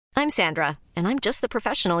I'm Sandra, and I'm just the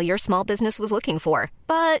professional your small business was looking for.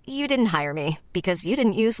 But you didn't hire me because you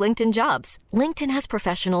didn't use LinkedIn Jobs. LinkedIn has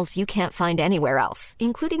professionals you can't find anywhere else,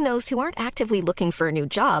 including those who aren't actively looking for a new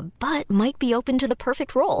job, but might be open to the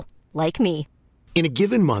perfect role, like me. In a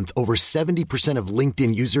given month, over 70% of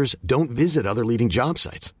LinkedIn users don't visit other leading job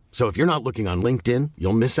sites. So if you're not looking on LinkedIn,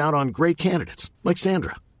 you'll miss out on great candidates like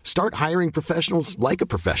Sandra. Start hiring professionals like a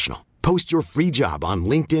professional. Post your free job on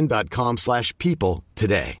linkedin.com/people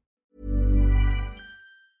today.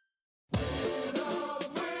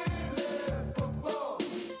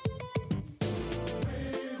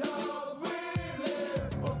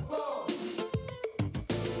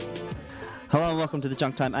 Hello and welcome to the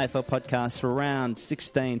Junk Time AFL podcast for round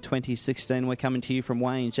 16, 2016. We're coming to you from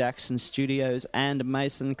Wayne Jackson Studios and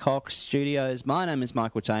Mason Cox Studios. My name is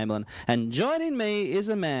Michael Chamberlain, and joining me is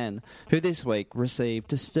a man who this week received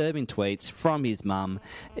disturbing tweets from his mum.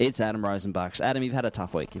 It's Adam Rosenbachs. Adam, you've had a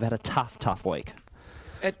tough week. You've had a tough week.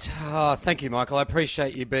 Thank you, Michael. I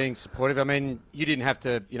appreciate you being supportive. I mean, you didn't have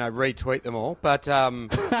to, retweet them all, but...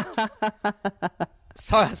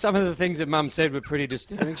 So, some of the things that Mum said were pretty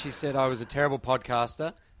disturbing. She said I was a terrible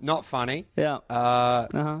podcaster, not funny. Yeah.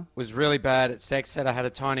 Was really bad at sex. Said I had a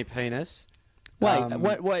tiny penis. Wait.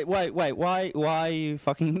 Why are you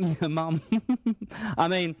fucking your mum? I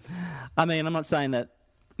mean, I'm not saying that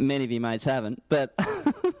many of your mates haven't, but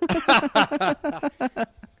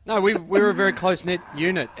No, we were a very close knit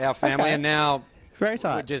unit, our family, Okay. and now very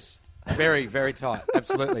tight. we're just very, very tight.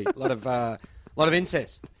 Absolutely, a lot of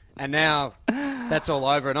incest, and now that's all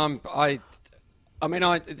over. And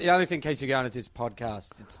the only thing keeps you going is this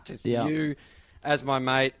podcast. It's just you as my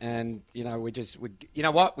mate, and we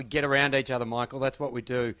get around each other, Michael. That's what we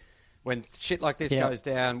do. When shit like this goes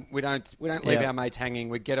down, we don't leave our mates hanging.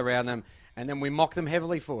 We get around them, and then we mock them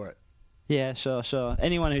heavily for it. Yeah, sure.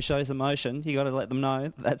 Anyone who shows emotion, you got to let them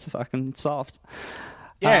know that's fucking soft.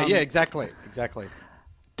 Yeah, exactly.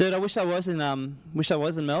 Dude, I wish I was in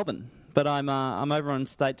Melbourne, but I'm over on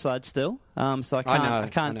stateside still, so I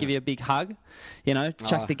can't give you a big hug,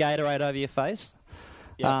 chuck the Gatorade over your face.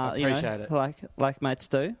 Yeah, I appreciate it. Like mates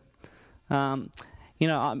do. Where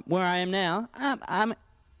I am now, I'm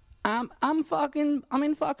in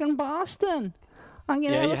fucking Boston. I'm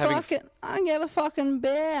gonna have a fucking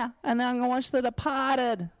beer, and then I'm gonna watch The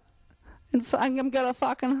Departed. And I'm gonna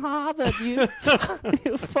fucking Harvard, you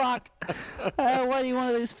fuck. What do you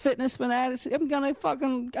want of these fitness fanatics? I'm gonna have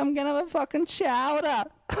a fucking chowder.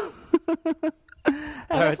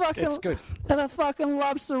 It's good. Have a fucking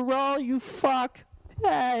lobster roll, you fuck.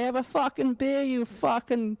 Hey, have a fucking beer, you fuck.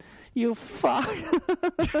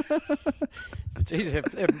 Jeez,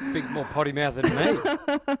 they're a bit more potty mouth than me.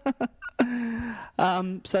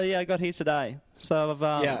 I got here today. So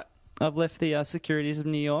I've left the securities of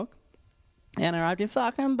New York and arrived in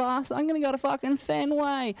fucking Boston. I'm going to go to fucking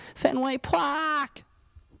Fenway Park.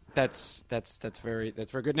 That's very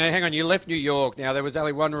good. Now, hang on. You left New York. Now, there was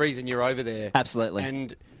only one reason you're over there. Absolutely.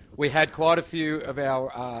 And we had quite a few of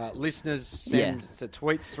our listeners send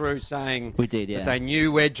tweets through saying we did, that they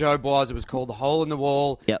knew where Job was. It was called the Hole in the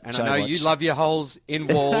Wall. Yep, and Joe I know Watch. you love your holes in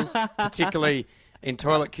walls, particularly in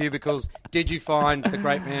toilet cubicles. Did you find the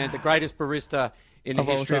greatest barista in the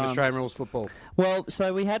history of Australian rules football? Well,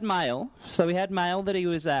 so we had mail. That he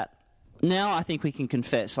was at. Now I think we can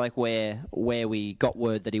confess where we got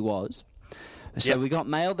word that he was. So we got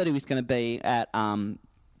mail that he was going to be at a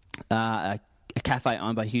cafe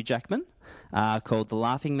owned by Hugh Jackman called The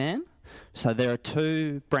Laughing Man. So there are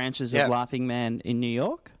two branches of Laughing Man in New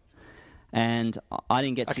York, and I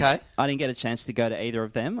didn't get a chance to go to either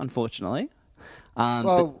of them, unfortunately.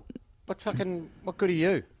 What good are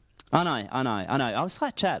you? I know. I was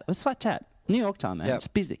flat chat. New York time, man. It's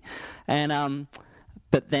busy. And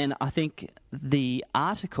but then I think the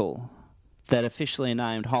article that officially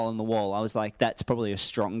named Hole in the Wall, I was like, that's probably a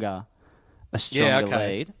stronger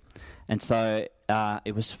lead. And so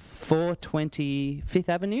it was 420 Fifth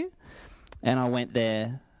Avenue, and I went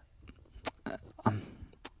there.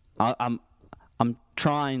 I'm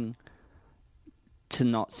trying to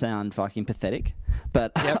not sound fucking pathetic,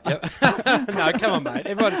 but Yep. No, come on, mate.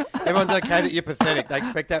 Everyone's okay that you're pathetic. They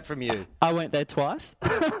expect that from you. I went there twice.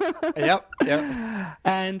 Yep.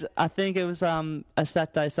 And I think it was a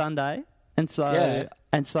Saturday, Sunday, and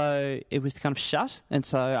so it was kind of shut, and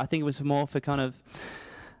so I think it was more for kind of.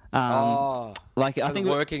 I think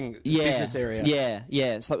working business area.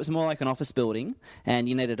 Yeah. So it was more like an office building, and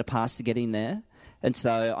you needed a pass to get in there. And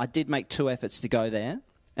so I did make 2 efforts to go there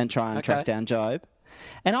and try and track down Job.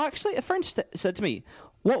 And a friend said to me,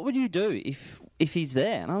 "What would you do if he's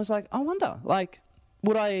there?" And I was like, "I wonder.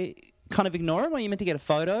 Would I kind of ignore him? Are you meant to get a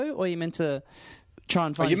photo, or are you meant to try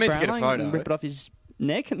and find you his meant to get a Brownlow and photo. rip it off his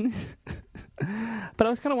neck. And but I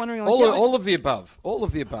was kind of wondering, like, All of the above. All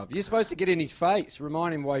of the above. You're supposed to get in his face,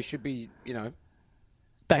 remind him why he should be, back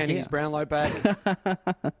handing here. his Brownlow back.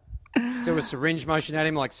 Do a syringe motion at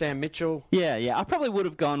him like Sam Mitchell. Yeah. I probably would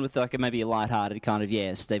have gone with like maybe a light-hearted kind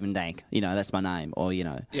of, Stephen Dank. That's my name, or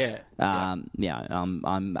Yeah. I'm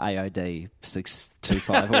AOD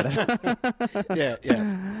 625 or whatever.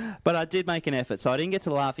 Yeah. But I did make an effort, so I didn't get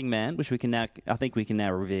to Laughing Man, which I think we can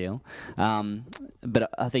now reveal. But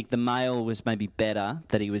I think the male was maybe better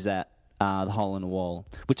that he was at the Hole in the Wall,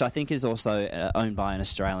 which I think is also owned by an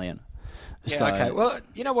Australian. Yeah, So- okay. Well,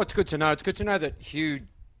 you know what's good to know? It's good to know that Hugh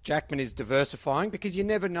Jackman is diversifying, because you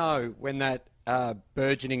never know when that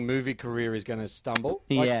burgeoning movie career is going to stumble.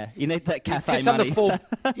 Yeah, you need that cafe Just something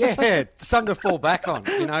money. something to fall back on.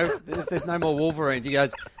 If there's no more Wolverines, he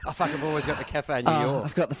goes, "Oh fuck, I've always got the cafe in New York."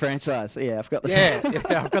 I've got the franchise. Yeah, I've got the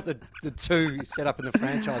I've got the two set up in the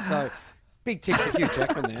franchise. So big tick for Hugh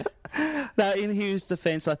Jackman there. No, in Hugh's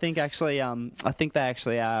defence, I think they actually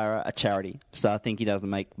are a charity. So I think he doesn't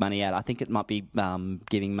make money out. I think it might be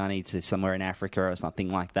giving money to somewhere in Africa or something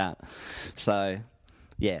like that. So,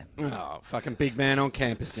 yeah. Oh, fucking big man on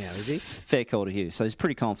campus now, is he? Fair call to Hugh. So he's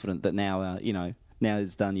pretty confident that now, now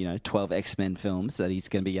he's done, 12 X-Men films, that he's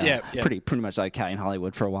going to be pretty much okay in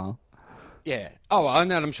Hollywood for a while. Yeah. Oh,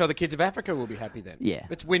 and I'm sure the kids of Africa will be happy then. Yeah.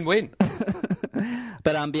 It's win-win.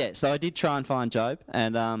 But, so I did try and find Job,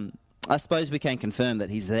 and I suppose we can confirm that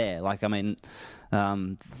he's there. Like, I mean,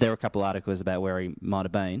 there were a couple of articles about where he might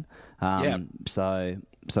have been. So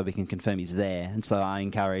we can confirm he's there. And so I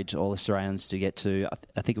encourage all Australians to get to,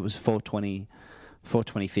 I think it was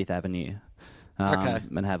 425th Avenue. Okay.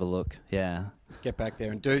 And have a look, yeah. Get back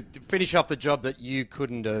there and finish off the job that you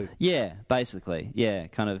couldn't do. Yeah, basically. Yeah,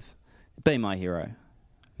 kind of be my hero,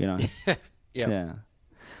 Yeah.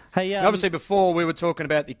 Hey, Obviously, before we were talking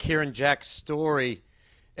about the Kieran Jack story.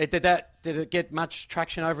 Did it get much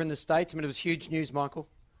traction over in the States? I mean, it was huge news, Michael.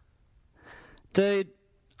 Dude,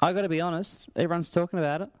 I got to be honest. Everyone's talking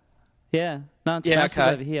about it. Yeah. No, it's massive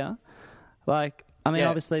over here. Like, I mean,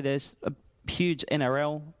 obviously there's a huge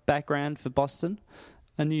NRL background for Boston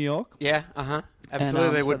and New York. Yeah, absolutely,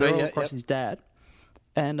 And, there would be. They're all Yeah, across his dad.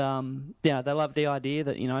 And, they love the idea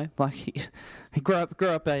that, like, he grew up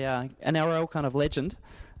an NRL kind of legend,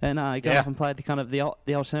 and got off and played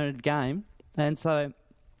the alternative game. And so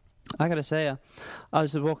I got to tell you, I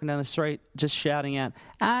was walking down the street just shouting out,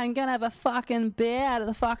 "I'm going to have a fucking beer at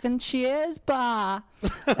the fucking Cheers bar."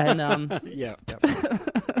 And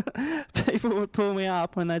people would pull me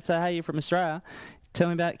up when they'd say, "Hey, you're from Australia. Tell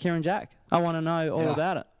me about Kieran Jack. I want to know all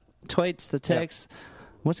about it." Tweets, the texts,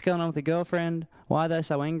 what's going on with the girlfriend? Why are they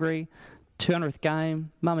so angry? 200th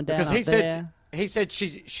game, mum and dad Because aren't there. he said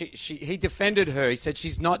he defended her. He said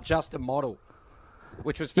she's not just a model,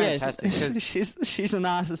 which was fantastic. Yeah, she's an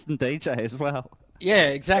artist and DJ as well. Yeah,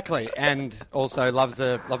 exactly, and also loves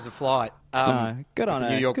a flight. Good on her.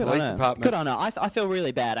 New York Good Police on her. Department. Good on her. I feel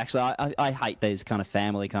really bad, actually. I hate these kind of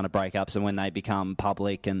family kind of breakups and when they become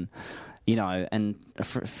public and, and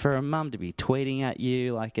for a mum to be tweeting at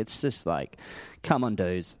you, like, it's just like, come on,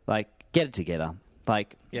 dudes. Like, get it together.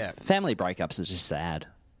 Like, family breakups is just sad.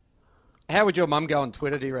 How would your mum go on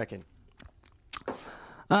Twitter, do you reckon?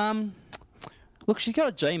 Look, she's got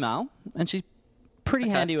a Gmail, and she's pretty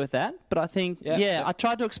handy with that. But I think, I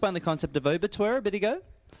tried to explain the concept of Uber to her a bit ago,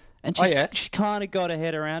 and she kind of got her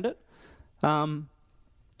head around it.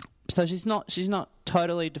 So she's not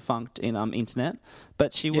totally defunct in internet,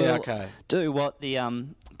 but she will do what the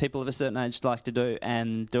people of a certain age like to do,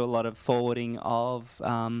 and do a lot of forwarding of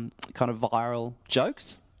kind of viral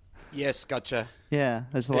jokes. Yes, gotcha. Yeah,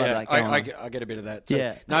 there's a lot of that going on. I get a bit of that too.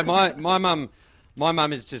 Yeah. No, my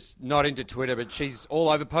mum is just not into Twitter, but she's all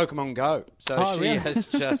over Pokemon Go. So really? has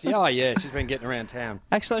just she's been getting around town.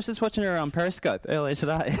 Actually, I was just watching her on Periscope earlier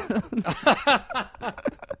today.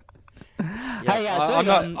 Hey,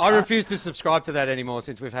 I refuse to subscribe to that anymore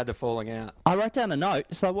since we've had the falling out. I wrote down a note,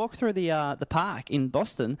 so I walked through the park in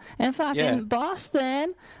Boston, and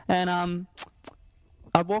Boston, and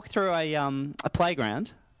I walked through a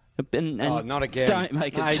playground. And not again! Don't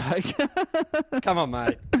make a joke. Come on,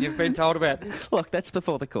 mate. You've been told about this. Look, that's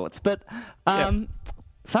before the courts, but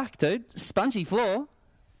fuck, dude, spongy floor.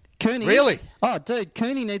 Cooney. Really? Oh, dude,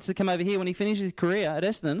 Cooney needs to come over here when he finishes his career at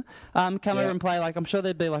Essendon. Come over and play, like, I'm sure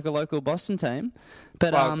there'd be like a local Boston team.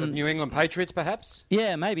 But New England Patriots, perhaps?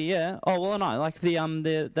 Yeah, maybe, yeah. Oh, well, no, like the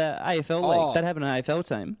AFL league. They'd have an AFL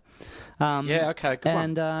team. Okay, good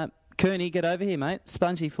one. And Cooney, get over here, mate.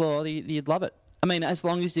 Spongy floor, you'd love it. I mean, as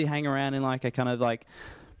long as you hang around in like a kind of like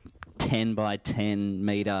 10 by 10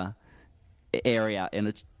 metre area in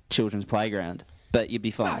a children's playground. but you'd be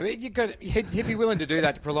No, fine. he'd be willing to do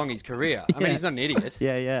that to prolong his career. I mean, he's not an idiot.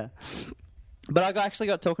 Yeah. But I actually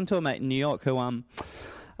got talking to a mate in New York who,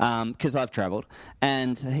 because I've travelled,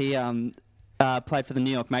 and he played for the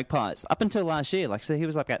New York Magpies up until last year. Like, so he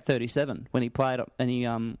was like at 37 when he played, and he,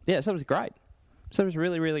 so it was great. So it was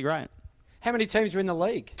really, really great. How many teams are in the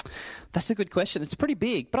league? That's a good question. It's pretty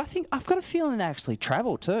big, but I think I've got a feeling they actually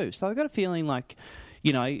travel too. So I've got a feeling like,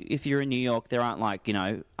 you know, if you're in New York, there aren't like, you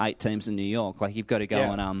know, 8 teams in New York. Like you've got to go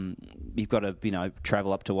and you've got to, you know,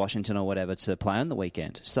 travel up to Washington or whatever to play on the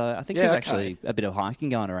weekend. So I think there's actually a bit of hiking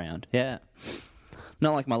going around. Yeah,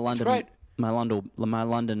 not like my London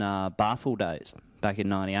Barful days back in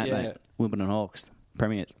 '98, mate. Wimbledon Hawks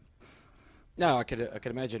premiers. No, I could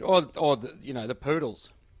imagine, or the, you know, the Poodles.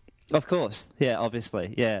 Of course, yeah,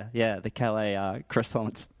 obviously, yeah, the Calais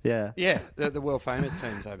Croissants, yeah, the world famous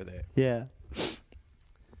teams over there. Yeah.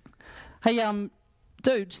 Hey,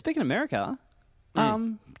 dude, speaking of America,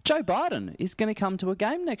 Joe Biden is going to come to a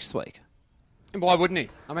game next week. Why wouldn't he?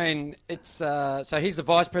 I mean, it's so he's the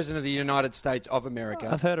Vice President of the United States of America.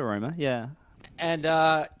 I've heard a rumour, yeah. And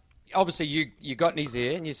obviously you got in his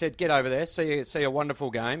ear and you said, get over there, see a wonderful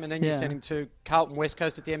game, and then you sent him to Carlton West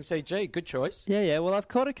Coast at the MCG. Good choice. Yeah. Well, I've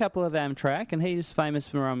caught a couple of Amtrak, and he's famous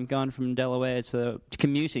for going from Delaware to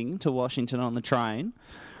commuting to Washington on the train.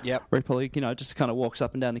 Yep. Where he probably, you know, just kind of walks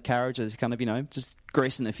up and down the carriages, kind of, you know, just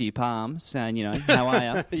greasing a few palms, saying, you know, how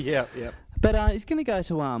are you? Yeah. But he's going to go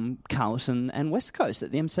to Carlton and West Coast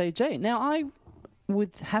at the MCG. Now, I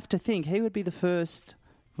would have to think he would be the first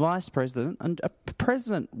vice president, and a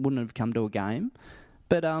president wouldn't have come to a game.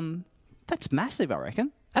 But that's massive, I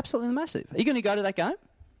reckon. Absolutely massive. Are you going to go to that game?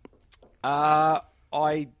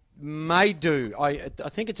 I may do. I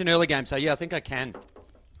think it's an early game, so yeah, I think I can.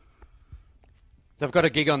 So I've got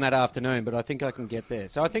a gig on that afternoon, but I think I can get there.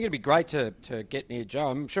 So I think it'd be great to get near Joe.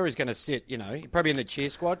 I'm sure he's going to sit, you know, probably in the cheer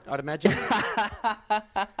squad, I'd imagine.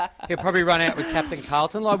 He'll probably run out with Captain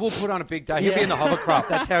Carlton. Like, we'll put on a big day. He'll be in the hovercraft.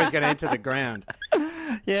 That's how he's going to enter the ground.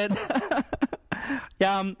 Yeah.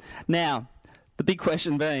 Now, the big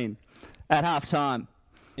question being, at half-time,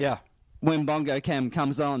 when Bongo Cam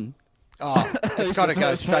comes on, it's got to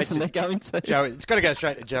go straight to Joey. It's got to go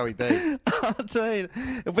straight to Joey B. Oh, dude,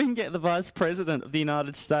 if we can get the Vice President of the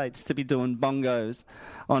United States to be doing bongos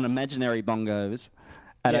on imaginary bongos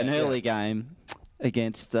at an early game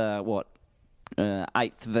against, 8th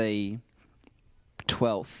v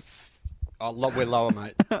 12th. Oh, we're lower,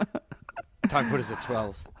 mate. Don't put us at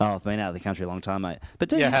 12th. Oh, I've been out of the country a long time, mate. But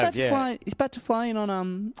dude, he's about to fly in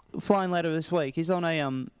on flying later this week. He's on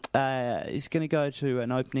he's going to go to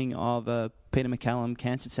an opening of Peter MacCallum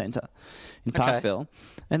Cancer Centre in Parkville,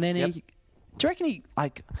 and then do you reckon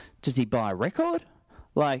does he buy a record?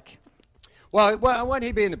 Well, won't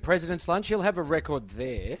he be in the President's Lunch? He'll have a record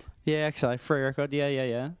there. Yeah, actually, free record.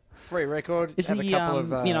 Yeah. Free record. Is he, a couple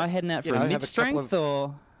of, heading out for a mid-strength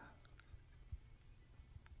or?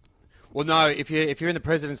 Well, no. If you're in the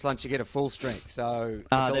President's Lunch, you get a full strength. So it's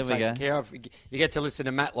all there we taken go. care of. You get to listen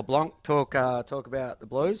to Matt LeBlanc talk about the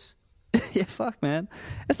Blues. Yeah, fuck, man.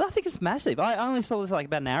 I think it's massive. I only saw this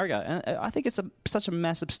about an hour ago, and I think it's such a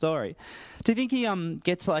massive story. Do you think he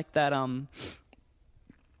gets that kind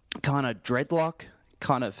of dreadlock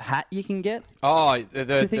kind of hat you can get? Oh, do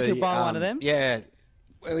you think he'll buy one of them? Yeah.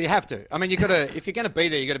 Well, you have to. I mean, if you're going to be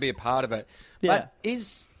there, you got to be a part of it. Yeah. But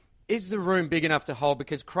is the room big enough to hold?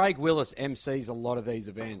 Because Craig Willis MCs a lot of these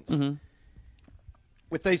events. Mm-hmm.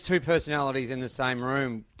 With these two personalities in the same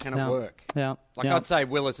room, can it work? Yeah. I'd say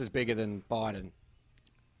Willis is bigger than Biden.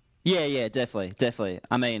 Yeah, definitely.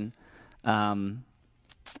 I mean,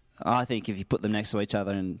 I think if you put them next to each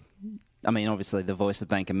other, and I mean, obviously, the voice of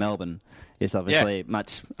Bank of Melbourne is obviously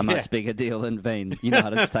a much bigger deal than being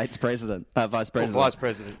United States president, vice president. Or vice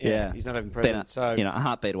president. Yeah, he's not even president. So a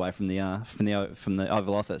heartbeat away from the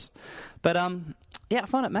Oval Office. But I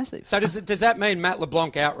find it massive. So does that mean Matt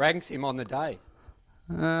LeBlanc outranks him on the day?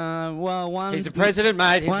 He's the president,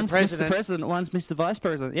 mate. One's the president. Mr. President, one's Mr. Vice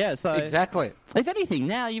President. Yeah, so exactly. If anything,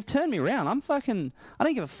 now you've turned me around. I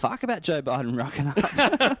don't give a fuck about Joe Biden rocking up.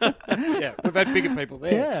 Yeah, we've had bigger people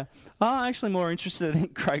there. Yeah, I'm actually more interested in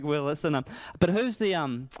Craig Willis than But who's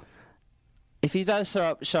the if he does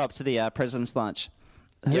show up to the President's Lunch,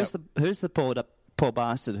 who's the poor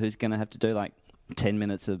bastard who's going to have to do 10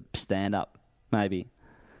 minutes of stand up maybe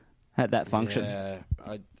at that function? Yeah,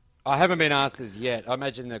 I haven't been asked as yet. I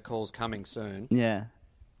imagine the call's coming soon. Yeah.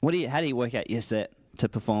 How do you work out your set to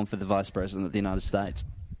perform for the Vice President of the United States?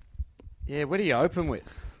 Yeah, what do you open with?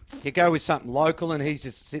 Do you go with something local and he's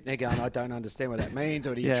just sitting there going, I don't understand what that means?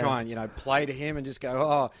 Or do you try and, play to him and just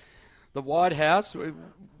go, the White House,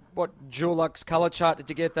 what Dulux colour chart did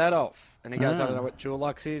you get that off? And he goes, I don't know what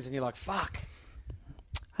Dulux is. And you're like, fuck.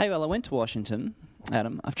 Hey, well, I went to Washington,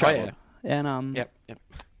 Adam. I've travelled. And Yep.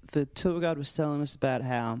 the tour guide was telling us about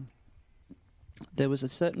how there was a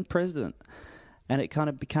certain president, and it kind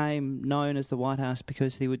of became known as the White House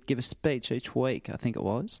because he would give a speech each week, I think it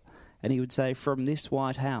was, and he would say, from this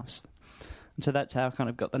White House. And so that's how I kind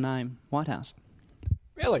of got the name White House.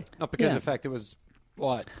 Really? Not because of the fact it was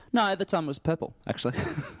white? No, at the time it was purple, actually.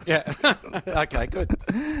 Yeah. Okay, good.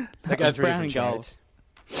 They go through brown different and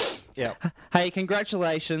shades. Yeah. Hey,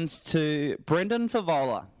 congratulations to Brendan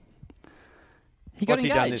Favola. He got What's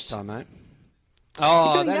engaged. he done this time, mate?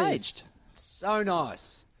 Oh, got that engaged. is so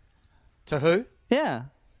nice. To who? Yeah,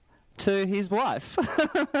 to his wife.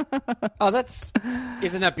 Oh,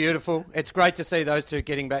 isn't that beautiful? It's great to see those two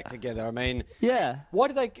getting back together. I mean, Yeah. why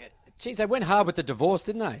did they get... Geez, they went hard with the divorce,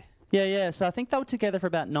 didn't they? Yeah. So I think they were together for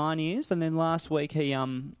about 9 years, and then last week he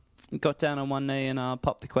got down on one knee and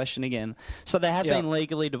popped the question again. So they have been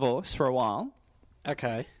legally divorced for a while.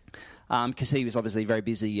 Okay. Because he was obviously very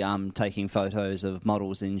busy taking photos of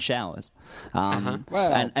models in showers.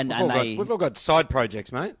 Well, and we've all got side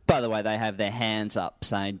projects, mate. by the way, they have their hands up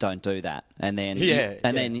saying "Don't do that," and then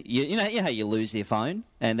then you know how you lose your phone,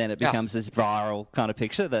 and then it becomes this viral kind of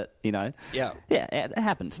picture that it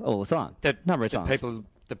happens all the time, number of times.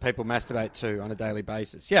 The people masturbate to on a daily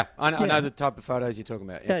basis. Yeah, I know the type of photos you're talking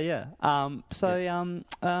about. Yeah.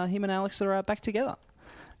 Him and Alex are back together.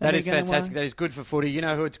 That is fantastic. That is good for footy. You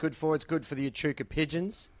know who it's good for? It's good for the Echuca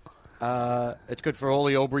Pigeons. It's good for all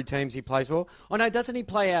the Albury teams he plays for. Oh, no, doesn't he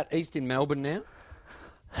play out east in Melbourne now?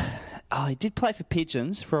 Oh, he did play for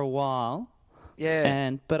Pigeons for a while.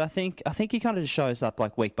 Yeah. But I think he kind of just shows up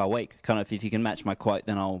like week by week. Kind of, if you can match my quote,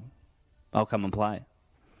 then I'll come and play.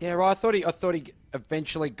 Yeah, right. I thought he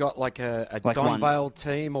eventually got like a Like Don Vale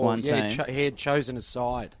team, or one team. He had chosen a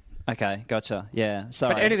side. Okay, gotcha. Yeah,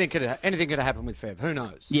 sorry. But anything could happen with Fev. Who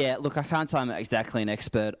knows? Yeah, look, I can't say I'm exactly an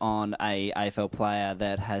expert on a AFL player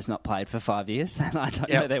that has not played for 5 years, and I don't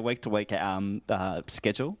know their week-to-week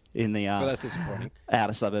schedule in the well, that's disappointing.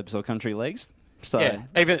 Outer suburbs or country leagues. So yeah,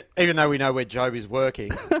 even though we know where Job is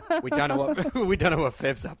working, we don't know what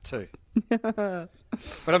Fev's up to. But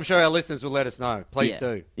I'm sure our listeners will let us know. Please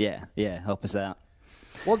do. Yeah, help us out.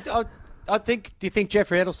 Well, I think. Do you think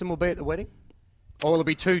Jeffrey Edelson will be at the wedding? Or will it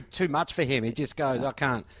be too much for him? He just goes, I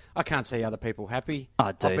can't see other people happy.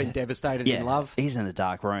 Oh, dude. I've been devastated in love. He's in a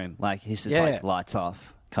dark room. Like, he's just like lights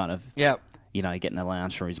off, kind of, getting a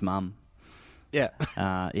lounge for his mum. Yeah.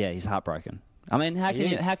 He's heartbroken. I mean, how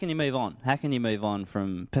can you move on? How can you move on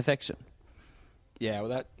from perfection? Yeah,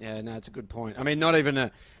 well, it's a good point. I mean, not even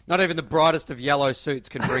the brightest of yellow suits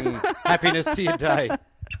can bring happiness to your day.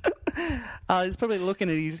 He's probably looking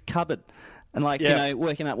at his cupboard and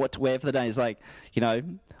working out what to wear for the day. He's like,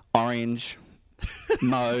 orange,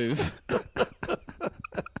 mauve,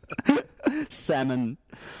 salmon.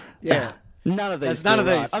 Yeah. None of these. None of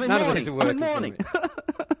these. I'm in none morning. of these are working. I'm in morning.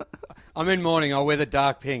 I'm in mourning. I'll wear the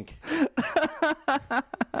dark pink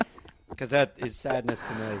because that is sadness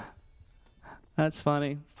to me. That's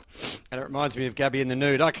funny. And it reminds me of Gabby in the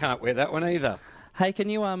Nude. I can't wear that one either. Hey, can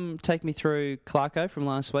you take me through Clarko from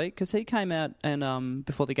last week? Because he came out and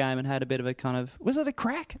before the game and had a bit of a kind of... Was it a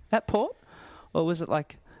crack at Port? Or was it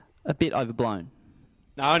like a bit overblown?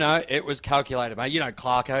 No, it was calculated, mate. You know,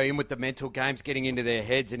 Clarko, in with the mental games getting into their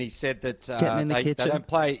heads, and he said that they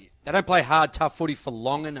don't play hard, tough footy for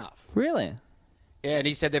long enough. Really? Yeah, and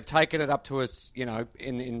he said they've taken it up to us,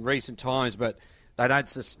 in recent times, but they don't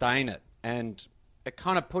sustain it. And it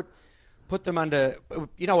kind of put them under...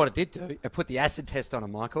 You know what it did do? It put the acid test on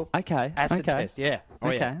them, Michael. Okay. Acid test, yeah.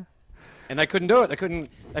 Okay. Yeah. And they couldn't do it.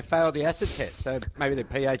 They failed the acid test. So maybe their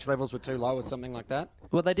pH levels were too low or something like that.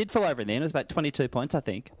 Well, they did fall over in the end. It was about 22 points, I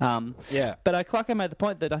think. Yeah. But Clarko made the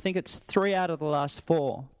point that I think it's 3 out of the last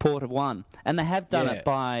 4 Port have won. And they have done it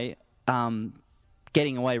by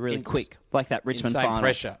getting away really quick, like that Richmond insane final.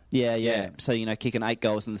 Pressure. Yeah. So, kicking 8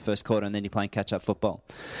 goals in the first quarter and then you're playing catch-up football.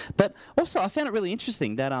 But also, I found it really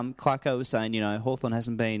interesting that Clarko was saying, Hawthorn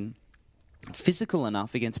hasn't been physical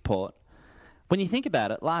enough against Port. When you think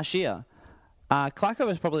about it, last year... Clarko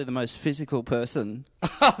was probably the most physical person.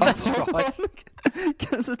 That's right.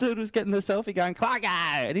 Because the dude was getting the selfie going, Clarko!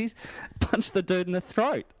 And he's punched the dude in the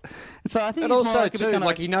throat. And so I think and also, too,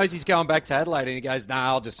 he knows he's going back to Adelaide and he goes,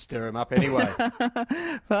 I'll just stir him up anyway.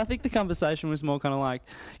 But I think the conversation was more kind of like,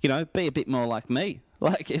 be a bit more like me.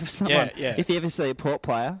 Like, if someone, if you ever see a Port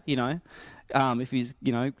player, if he's,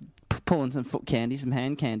 pulling some foot candy, some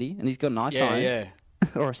hand candy, and he's got an iPhone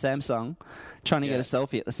or a Samsung, trying to get a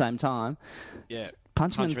selfie at the same time,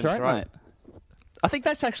 punch him in the throat, mate. I think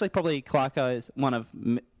that's actually probably Clarko's one of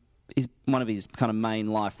one of his kind of main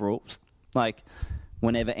life rules. Like,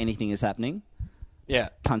 whenever anything is happening, Yeah.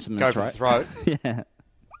 punch them in Go the for throat. the throat. Yeah.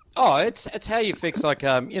 Oh, it's how you fix, like,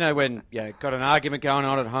 when got an argument going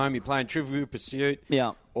on at home, you're playing Trivial Pursuit.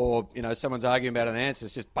 Yeah. Or, someone's arguing about an answer,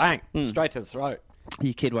 it's just bang, straight to the throat.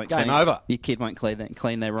 Your kid won't Game clean. over. Your kid won't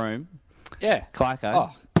clean their room. Yeah.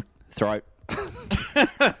 Clarko. Oh. Throat.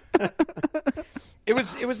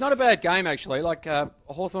 It was not a bad game, actually. Like,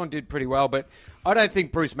 Hawthorn did pretty well, but I don't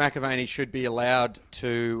think Bruce McAvaney should be allowed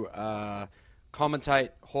to commentate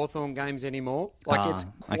Hawthorn games anymore. Like, it's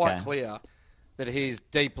quite clear that he's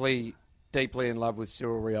deeply, deeply in love with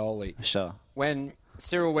Cyril Rioli. Sure. When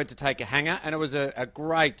Cyril went to take a hanger, and it was a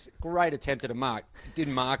great, great attempt at a mark.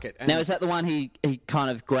 Didn't mark it. And Now, is that the one he kind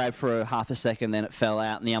of grabbed for half a second, then it fell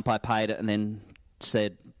out, and the umpire paid it, and then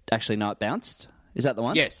said, actually, no, it bounced? Is that the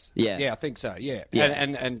one? Yes. Yeah. Yeah, I think so, yeah. Yeah.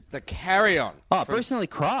 And the carry-on. Oh, Bruce nearly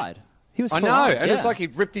cried. He was I full know, on. and Yeah. it's like he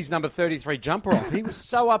ripped his number 33 jumper off. He was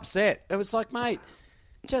so upset. It was like, mate,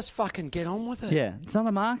 just fucking get on with it. Yeah, it's not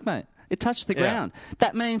a mark, mate. It touched the Yeah. ground.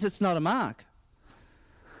 That means it's not a mark.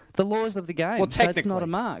 The laws of the game Well, say it's technically. not a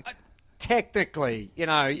mark. Technically,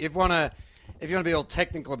 if you want to be all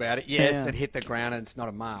technical about it, yes, Yeah. it hit the ground and it's not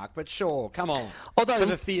a mark. But sure, come on. Although- for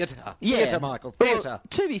the theatre. Yeah. Theatre, Michael, Well, theatre.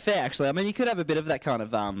 to be fair, actually, I mean, you could have a bit of that kind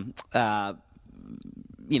of,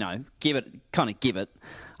 give it.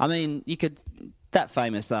 I mean, you could, that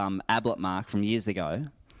famous Ablett mark from years ago,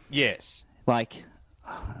 Yes. like,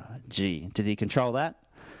 gee, did he control that?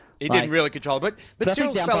 He Like- didn't really control it. But But I think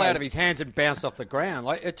Cyril the fell umpire- out of his hands and bounced off the ground.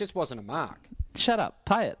 Like, it just wasn't a mark. Shut up,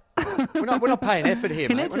 pay it. We're not paying effort here,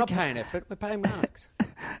 He mate. needs We're a not ca- paying effort. We're paying marks.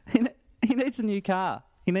 He needs a new car.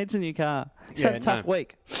 He's Yeah, had a tough no.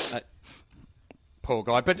 week. Poor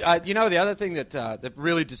guy. But, the other thing that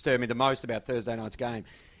really disturbed me the most about Thursday night's game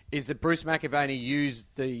is that Bruce McAvaney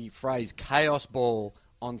used the phrase chaos ball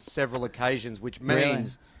on several occasions, which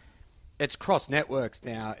means Really? it's cross networks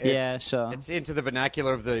now. Yeah, sure. It's into the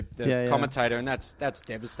vernacular of the Yeah. commentator, and that's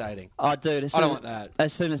devastating. Oh, dude, I don't want that.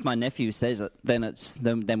 As soon as my nephew says it, then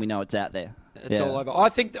we know it's out there. It's all over. I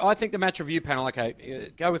think the match review panel,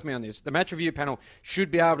 okay, go with me on this. The match review panel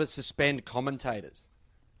should be able to suspend commentators.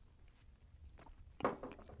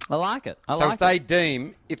 I like it. If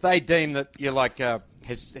they deem that you're like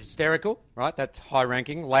hysterical, right? That's high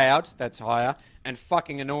ranking. Loud, that's higher. And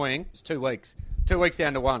fucking annoying, it's 2 weeks. 2 weeks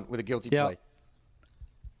down to one with a guilty Yep. plea.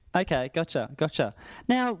 Okay, gotcha.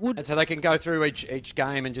 Now, And so they can go through each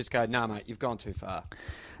game and just go, nah, mate, you've gone too far.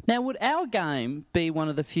 would our game be one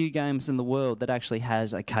of the few games in the world that actually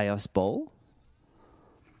has a chaos ball?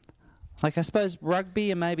 Like, I suppose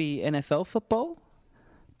rugby and maybe NFL football?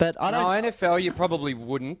 But I don't... No, NFL you probably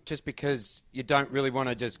wouldn't, just because you don't really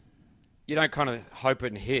want to you don't kind of hope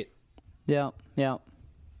and hit. Yeah.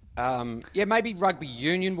 Maybe rugby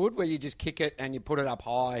union would, where you just kick it and you put it up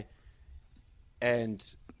high and,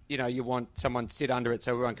 you want someone to sit under it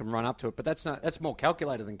so everyone can run up to it. But that's more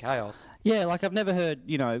calculated than chaos. Yeah, like I've never heard,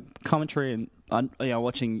 commentary and,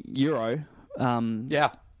 watching Euro.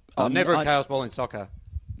 Never a chaos ball in soccer.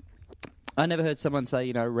 I never heard someone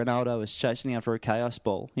say, Ronaldo is chasing after a chaos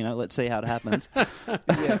ball. Let's see how it happens.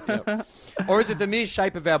 Yeah. Or is it the mere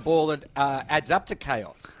shape of our ball that adds up to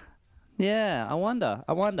chaos? Yeah, I wonder.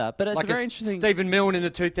 But it's Like very interesting. Stephen Milne in the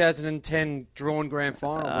 2010 drawn grand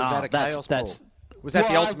final. Was that a chaos ball? Was that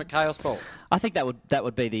the ultimate chaos ball? I think that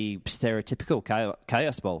would be the stereotypical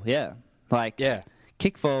chaos ball. Yeah,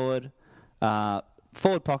 kick forward,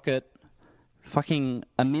 forward pocket, fucking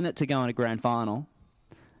a minute to go in a grand final,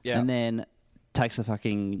 and then takes a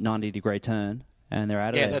fucking 90-degree turn, and they're out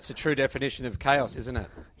of there. Yeah, that's a true definition of chaos, isn't it?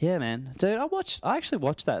 Yeah, man, dude, I actually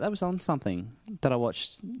watched that. That was on something that I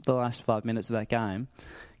watched the last 5 minutes of that game.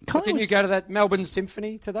 Didn't you go to that Melbourne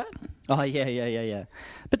Symphony to that? Oh, yeah.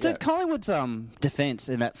 But dude, Collingwood's defence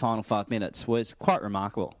in that final 5 minutes was quite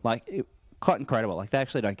remarkable. Quite incredible. Like, they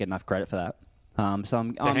actually don't get enough credit for that.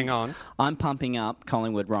 Hang on. I'm pumping up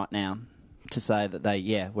Collingwood right now to say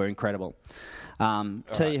that we're incredible.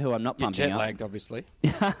 Tell you who I'm not You're pumping jet-lagged, obviously.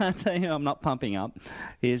 I'll tell you who I'm not pumping up.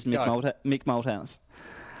 Here's Mick Malthouse,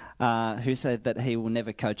 who said that he will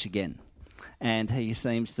never coach again. And he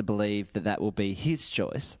seems to believe that will be his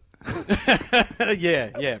choice.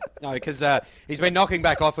 Yeah. No, because he's been knocking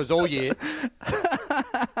back offers all year.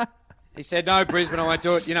 He said, no, Brisbane, I won't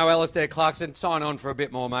do it. Alistair Clarkson, sign on for a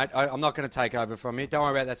bit more, mate. I'm not going to take over from you. Don't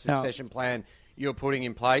worry about that succession plan you're putting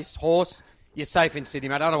in place. Horse, you're safe in Sydney,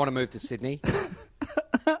 mate. I don't want to move to Sydney.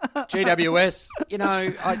 GWS,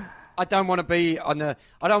 I don't want to be I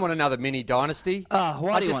don't want another mini dynasty.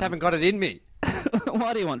 I just haven't got it in me.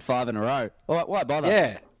 Why do you want 5 in a row? Why bother?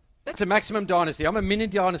 Yeah, that's a maximum dynasty. I'm a mini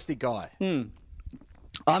dynasty guy.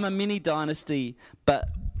 I'm a mini dynasty, but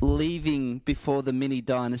leaving before the mini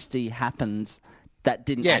dynasty happens, that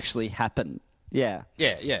didn't actually happen. Yeah.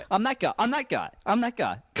 Yeah. I'm that guy.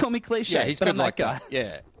 Call me cliche. Yeah, he's but good I'm like that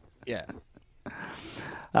that. Yeah.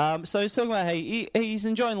 So he's talking about how he's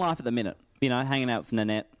enjoying life at the minute. You know, hanging out with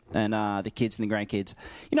Nanette and the kids and the grandkids.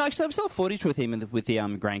 You know, actually, I've saw footage with him and with the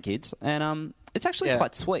grandkids, and it's actually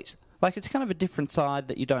quite sweet. Like, it's kind of a different side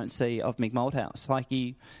that you don't see of Mick Malthouse. Like,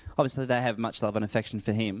 obviously they have much love and affection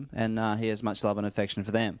for him, and he has much love and affection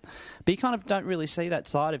for them. But you kind of don't really see that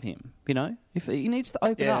side of him. You know, if he needs to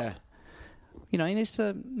open up. You know, he needs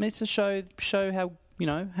to show how, you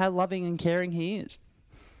know, how loving and caring he is.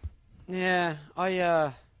 Yeah,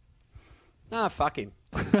 fuck him.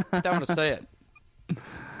 Don't want to see it.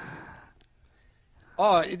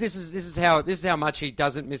 Oh, this is how much he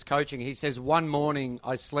doesn't miss coaching. He says, one morning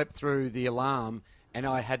I slept through the alarm and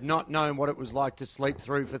I had not known what it was like to sleep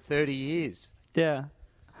through for 30 years. Yeah.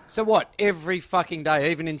 So what? Every fucking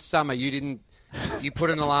day, even in summer, you put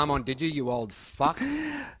an alarm on, did you? You old fuck.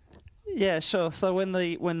 Yeah, sure. So when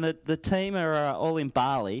the team are all in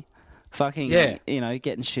Bali, fucking, you know,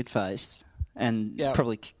 getting shit faced and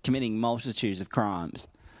probably committing multitudes of crimes.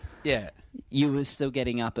 Yeah. You were still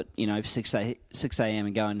getting up at, you know, 6 a.m.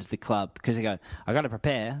 and going to the club because you go, I got to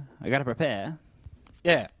prepare.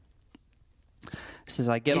 Yeah. Says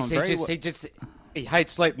I get on very well. He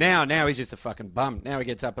hates sleep now. Now he's just a fucking bum. Now he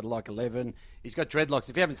gets up at like 11. He's got dreadlocks.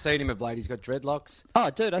 If you haven't seen him of late, he's got dreadlocks. Oh,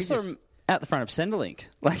 dude, I saw him out the front of Centrelink.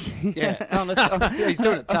 Like, he's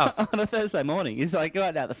doing it tough. On a Thursday morning. He's like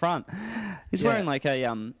right out the front. He's wearing like a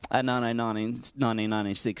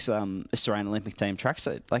 1996 Australian Olympic team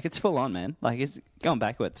tracksuit. Like, it's full on, man. Like, it's going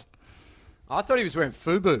backwards. I thought he was wearing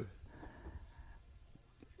FUBU.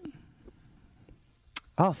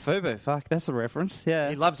 Oh, FUBU. Fuck, that's a reference. Yeah.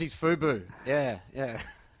 He loves his FUBU. Yeah.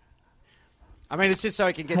 I mean, it's just so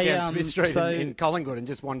he can get down Smith Street in Collingwood and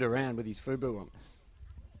just wander around with his FUBU on.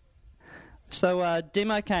 So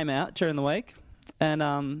Dimo came out during the week,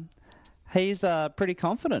 and he's pretty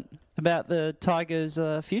confident about the Tigers'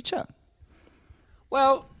 future.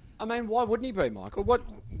 Well, I mean, why wouldn't he be, Michael?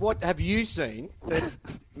 What have you seen that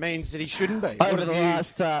means that he shouldn't be? Over the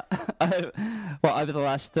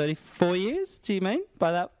last 34 years, do you mean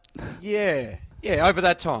by that? Yeah, over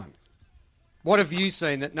that time. What have you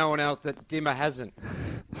seen that no one else, that Dimmer hasn't?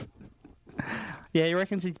 Yeah, he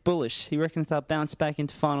reckons he's bullish. He reckons they'll bounce back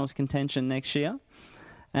into finals contention next year.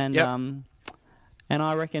 And and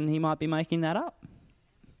I reckon he might be making that up.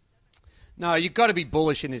 No, you've got to be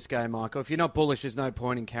bullish in this game, Michael. If you're not bullish, there's no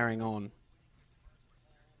point in carrying on.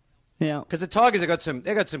 Yeah. Because the Tigers have got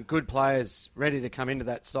some good players ready to come into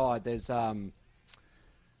that side. There's Chris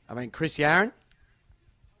Yarran.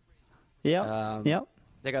 Yep.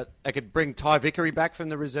 They could bring Ty Vickery back from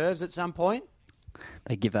the reserves at some point.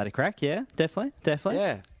 They give that a crack, yeah, definitely.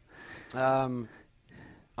 Yeah.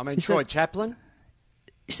 Troy Chaplin.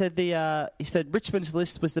 He said Richmond's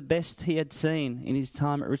list was the best he had seen in his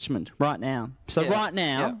time at Richmond right now. So right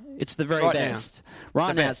now, it's the very best.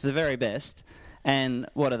 Right now, it's the very best. And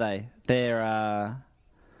what are they? They're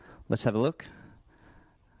let's have a look.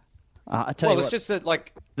 It's just that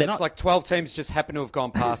like 12 teams just happen to have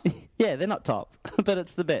gone past them. Yeah, they're not top, but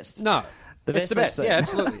it's the best. No, it's the best. Yeah,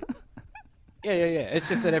 absolutely. Yeah. It's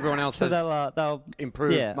just that everyone else has they'll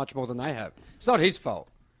improved much more than they have. It's not his fault.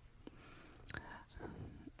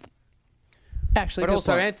 Actually, but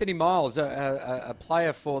also point. Anthony Miles, a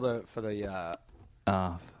player for the.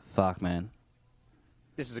 Oh fuck, man!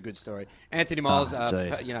 This is a good story. Anthony Miles,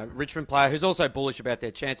 Richmond player who's also bullish about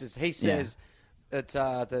their chances. He says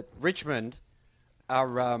that Richmond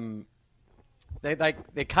are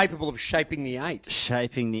they're capable of shaping the eight.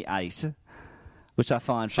 Shaping the eight, which I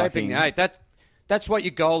find shaping the eight. That's what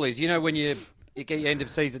your goal is. You know when you get your end of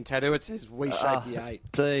season tattoo, it says "We shape the eight."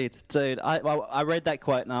 Dude, I read that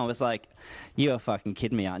quote and I was like, "You are fucking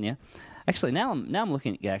kidding me, aren't you?" Actually, now I'm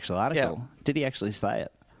looking at the actual article. Yeah. Did he actually say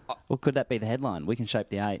it? Or could that be the headline? We can shape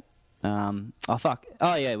the eight. Fuck.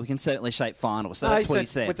 Oh yeah, we can certainly shape finals. So that's what he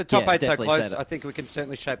said. With the top eight so close, I think we can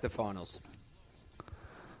certainly shape the finals.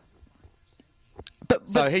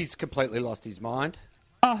 So he's completely lost his mind.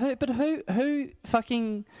 Oh, who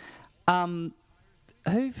fucking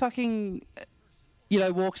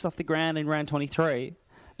walks off the ground in round 23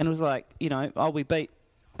 and was like, we beat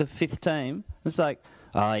the fifth team. It's like,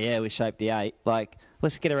 oh yeah, we shaped the eight. Like,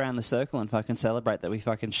 let's get around the circle and fucking celebrate that we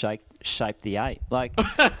fucking shaped the eight. Like,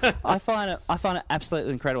 I find it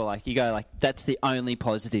absolutely incredible. Like, you go like, that's the only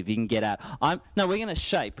positive you can get out. We're gonna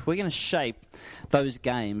shape those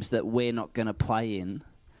games that we're not gonna play in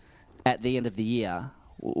at the end of the year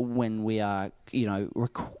when we are,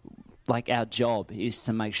 like our job is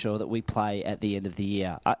to make sure that we play at the end of the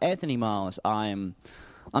year. Anthony Miles, I'm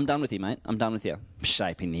done with you, mate. I'm done with you.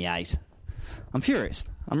 Shaping the 8. I'm furious.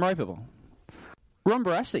 I'm ropeable. Ron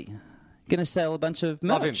Barassi, going to sell a bunch of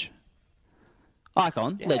merch. Love him.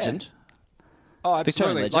 Icon, legend. Oh, absolutely.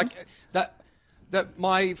 Victorian legend. Like that.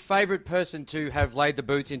 My favourite person to have laid the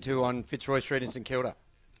boots into on Fitzroy Street in St Kilda.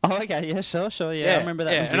 Oh, okay, yeah, sure, yeah. I remember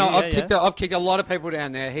that. Yeah, and I've kicked a lot of people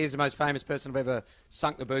down there. He's the most famous person I've ever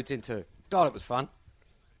sunk the boots into. God, it was fun.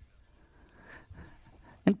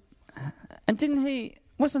 And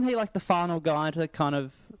wasn't he like the final guy to kind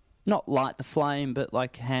of not light the flame, but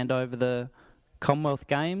like hand over the Commonwealth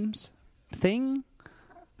Games thing?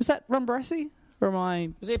 Was that Ron Barassi? Or am I...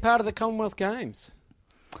 Was he a part of the Commonwealth Games?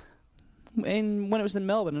 When it was in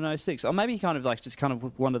Melbourne in 2006. Or maybe kind of like just kind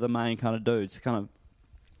of one of the main kind of dudes to kind of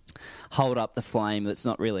hold up the flame that's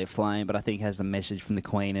not really a flame, but I think has a message from the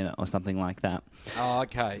Queen in it or something like that. Oh,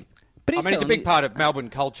 okay. But it's a big part of Melbourne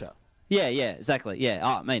culture. Yeah, exactly. Yeah,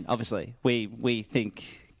 I mean, obviously, we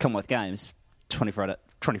think Commonwealth Games 24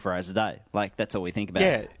 hours a day. Like, that's all we think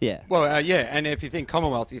about. Yeah. Well, and if you think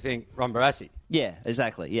Commonwealth, you think Ron Barassi. Yeah,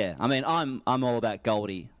 exactly, yeah. I mean, I'm all about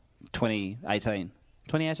Goldie 2018.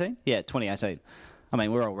 2018? Yeah, 2018. I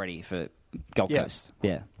mean, we're all ready for Gold Coast.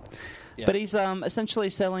 Yeah. But he's essentially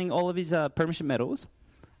selling all of his premiership medals,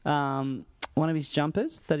 one of his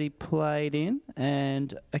jumpers that he played in,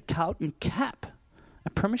 and a Carlton cap, a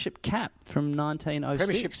premiership cap from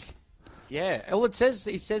 1906. Yeah. Well, he says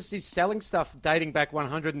he's selling stuff dating back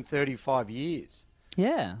 135 years.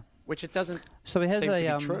 Yeah. Which it doesn't seem to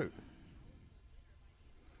be true.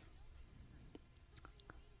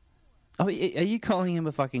 Oh, are you calling him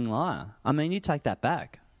a fucking liar? I mean, you take that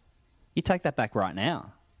back. You take that back right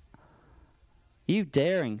now. Are you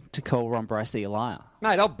daring to call Ron Barassi a liar?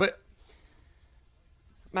 Mate,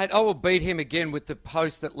 I will beat him again with the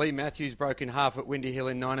post that Lee Matthews broke in half at Windy Hill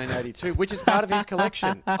in 1982, which is part of his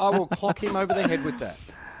collection. I will clock him over the head with that.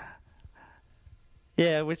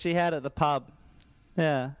 Yeah, which he had at the pub.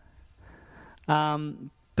 Yeah.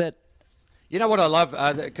 But... You know what I love?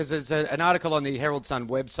 Because there's an article on the Herald Sun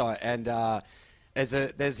website, and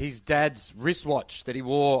there's his dad's wristwatch that he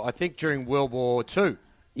wore, I think, during World War II.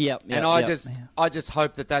 Yep. And I just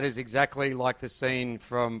hope that is exactly like the scene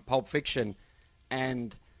from Pulp Fiction,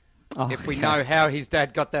 and if we know how his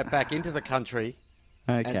dad got that back into the country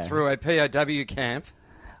and through a POW camp.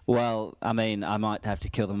 Well, I mean, I might have to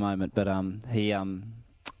kill the moment, but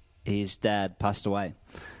his dad passed away.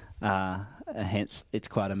 Hence, it's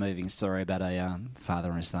quite a moving story about a father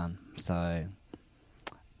and a son. So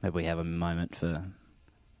maybe we have a moment for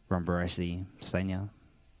Ron Barassi Senior.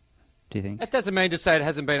 Do you think? That doesn't mean to say it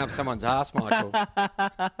hasn't been up someone's ass, Michael.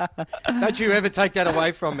 Don't you ever take that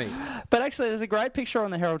away from me. But actually, there's a great picture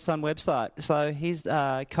on the Herald Sun website. So he's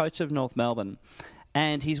coach of North Melbourne,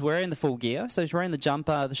 and he's wearing the full gear. So he's wearing the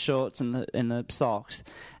jumper, the shorts, and the socks.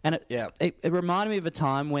 And it reminded me of a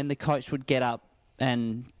time when the coach would get up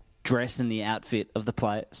and dress in the outfit of the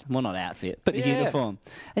players. Well, not outfit, but the uniform.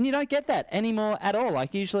 And you don't get that anymore at all.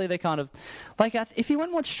 Like, usually they kind of... Like, if you went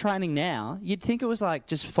and watched training now, you'd think it was, like,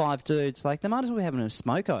 just 5 dudes. Like, they might as well be having a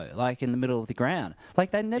smoko, like, in the middle of the ground.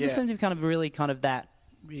 Like, they never seem to be kind of really kind of that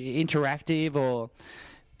interactive or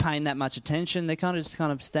paying that much attention. They're kind of just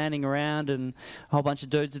kind of standing around and a whole bunch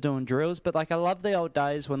of dudes are doing drills. But, like, I love the old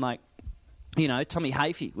days when, like, you know, Tommy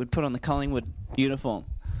Hafey would put on the Collingwood uniform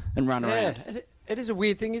and run around. It is a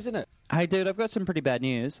weird thing, isn't it? Hey, dude, I've got some pretty bad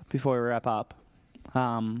news before we wrap up.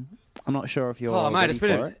 I'm not sure if you're ready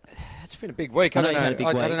for it. It's been a big week. I don't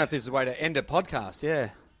know if this is a way to end a podcast,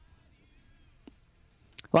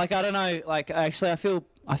 Like, I don't know. Like, actually, I feel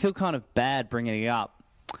kind of bad bringing it up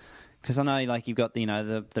because I know, like, you've got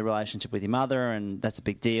the relationship with your mother, and that's a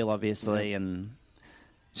big deal, obviously, and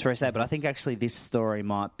it's very sad. But I think actually this story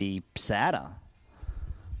might be sadder.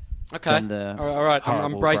 Okay. All right.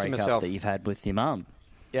 I'm bracing myself. That you've had with your mum.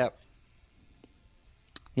 Yep.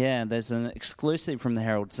 Yeah, there's an exclusive from the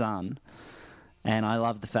Herald Sun, and I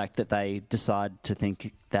love the fact that they decide to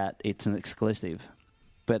think that it's an exclusive.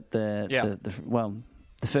 But the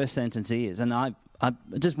first sentence is, and I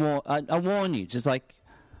warn you, just like,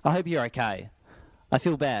 I hope you're okay. I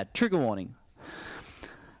feel bad. Trigger warning.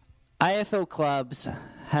 AFL clubs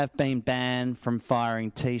have been banned from firing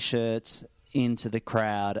T-shirts into the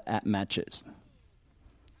crowd at matches.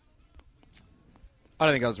 I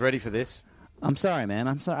don't think I was ready for this. I'm sorry, man.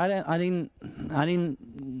 I'm sorry. I didn't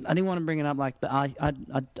want to bring it up like that.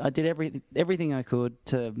 I did everything I could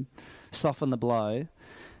to soften the blow.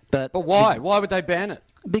 But why? Why would they ban it?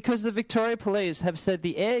 Because the Victoria Police have said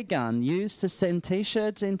the air gun used to send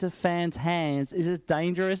T-shirts into fans' hands is as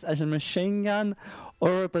dangerous as a machine gun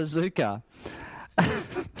or a bazooka.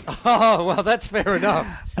 Oh, well, that's fair enough.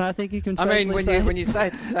 And I think you can. I mean, safely when you say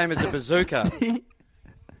it's the same as a bazooka.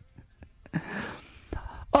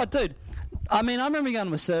 Oh, dude. I mean, I remember going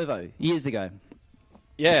to a servo years ago.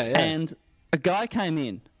 Yeah. And a guy came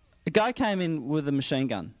in. With a machine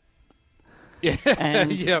gun. Yeah.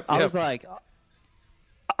 And Yep. I was like,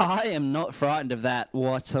 I am not frightened of that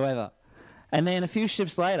whatsoever. And then a few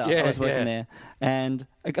shifts later, I was working there, and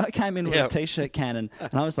a guy came in with a T-shirt cannon,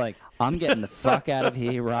 and I was like, I'm getting the fuck out of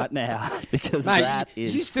here right now, because Mate, that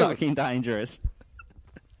is fucking dangerous.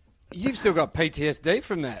 You've still got PTSD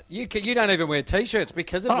from that. You don't even wear T-shirts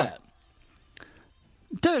because of that.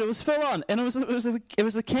 Dude, it was full on, and it was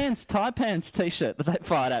a Cairns Taipans T-shirt that they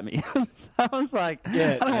fired at me. So I was like,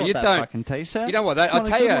 I don't want that fucking T-shirt. You don't want that. I'll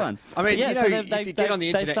tell you. One. I mean, if you get on the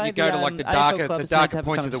internet, you go to like the darker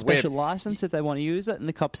points of the web. Special license if they want to use it, and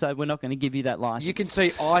the cops say we're not going to give you that license. You can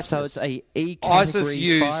see ISIS. So it's a E-category ISIS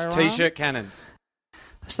use firearm. T-shirt cannons.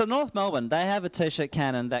 So North Melbourne, they have a T-shirt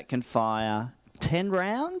cannon that can fire 10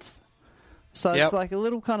 rounds. So it's like a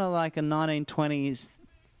little kind of like a 1920s.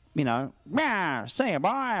 You know, say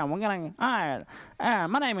boy, we're gonna.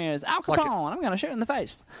 My name is Al Capone. I'm gonna shoot in the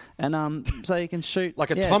face, and so you can shoot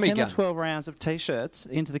like a Tommy 10 gun. or 12 rounds of T-shirts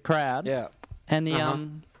into the crowd. Yeah,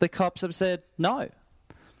 and the cops have said no.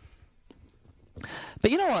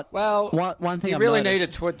 But you know what? Well, one thing do you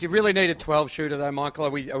really need a 12 shooter though, Michael? Are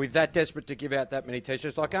we that desperate to give out that many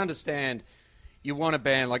T-shirts? Like, I understand you want a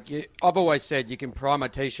ban. Like I've always said, you can prime a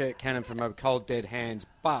T-shirt cannon from a cold dead hands,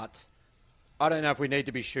 but I don't know if we need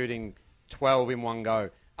to be shooting 12 in one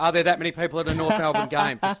go. Are there that many people at a North Melbourne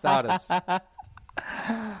game, for starters?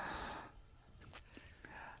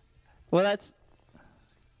 Well,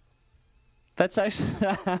 that's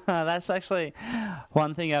actually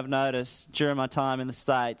one thing I've noticed during my time in the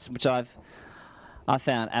States, which I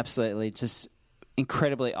found absolutely just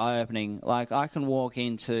incredibly eye-opening. Like, I can walk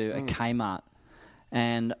into a Kmart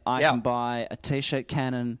and I can buy a T-shirt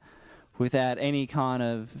cannon without any kind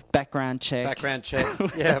of background check.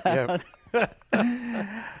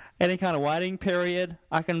 Any kind of waiting period.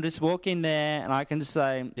 I can just walk in there and I can just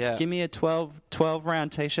say, give me a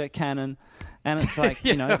 12-round T-shirt cannon. And it's like,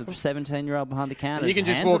 you know, the 17-year-old behind the counter. You can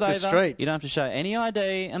just walk the streets. You don't have to show any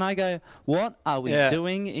ID. And I go, what are we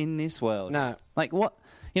doing in this world? No. Like, what?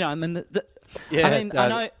 You know, I mean, I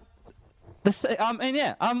know...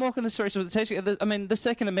 I'm walking the streets with a T-shirt. The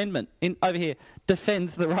Second Amendment over here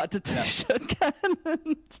defends the right to T-shirt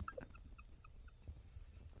cannons.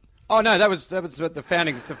 Oh no, that was what the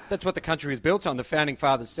founding. That's what the country was built on. The founding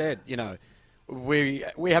fathers said, you know, we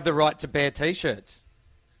have the right to bear T-shirts.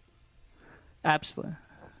 Absolutely.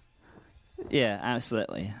 Yeah,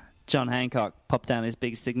 absolutely. John Hancock popped down his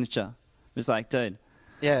big signature. It was like, dude,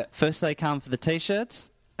 first they come for the T-shirts.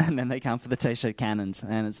 And then they come for the T-shirt cannons,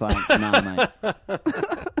 and it's like, no, mate.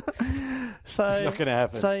 So it's not going to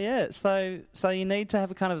happen. So you need to have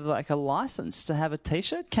a kind of like a license to have a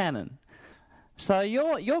T-shirt cannon. So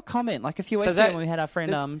your comment, like a few weeks ago when we had our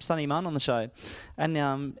friend Sonny Munn on the show, and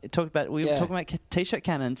we were talking about T-shirt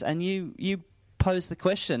cannons, and you posed the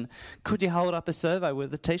question: could you hold up a servo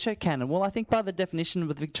with a T-shirt cannon? Well, I think by the definition of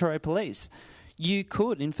the Victoria Police, you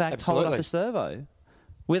could in fact hold up a servo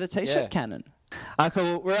with a T-shirt cannon.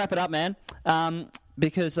 Cool. We'll wrap it up, man,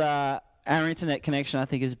 because our internet connection, I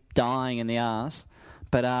think, is dying in the arse.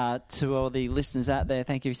 But to all the listeners out there,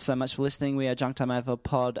 thank you so much for listening. We are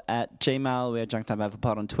JunkTimeOverPod at Gmail. We are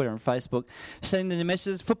JunkTimeOverPod on Twitter and Facebook. Send in your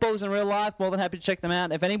messages. Footballers in real life, more than happy to check them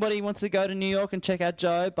out. If anybody wants to go to New York and check out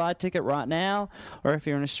Joe, buy a ticket right now. Or if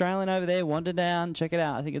you're an Australian over there, wander down, check it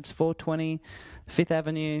out. I think it's 420 5th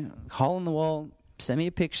Avenue, hole in the wall. Send me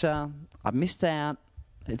a picture. I missed out.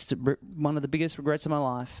 It's one of the biggest regrets of my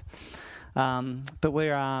life. But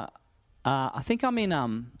we're, I think I'm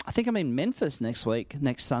in Memphis next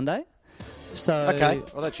Sunday. So okay,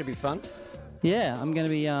 well that should be fun. Yeah, I'm going to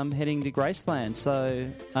be heading to Graceland.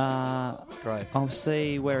 So great. I'll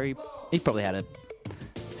see where he probably had a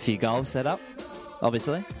few goals set up.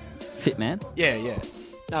 Obviously, fit man. Yeah.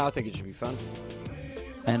 No, I think it should be fun.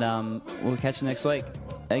 And we'll catch you next week.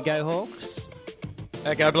 Go Hawks.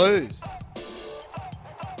 Go Blues.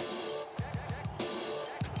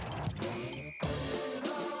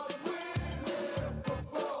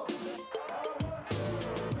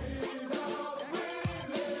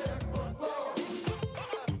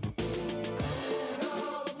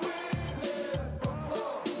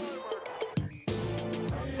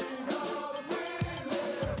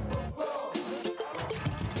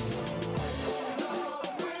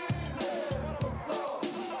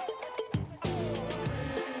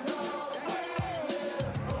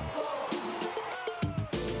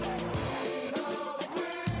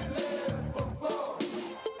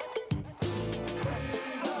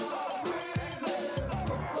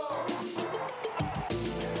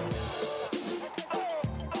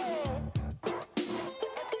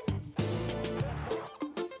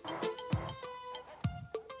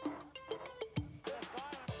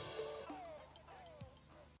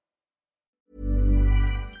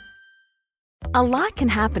 A lot can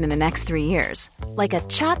happen in the next 3 years. Like a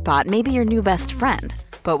chatbot may be your new best friend.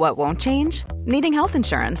 But what won't change? Needing health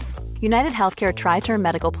insurance. United Healthcare Tri-Term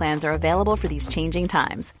Medical Plans are available for these changing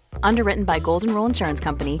times. Underwritten by Golden Rule Insurance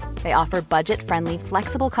Company, they offer budget-friendly,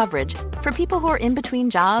 flexible coverage for people who are in between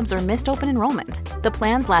jobs or missed open enrollment. The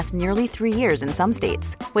plans last nearly 3 years in some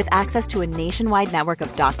states, with access to a nationwide network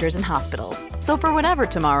of doctors and hospitals. So for whatever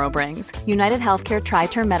tomorrow brings, United Healthcare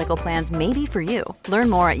Tri-Term Medical Plans may be for you. Learn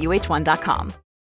more at uh1.com.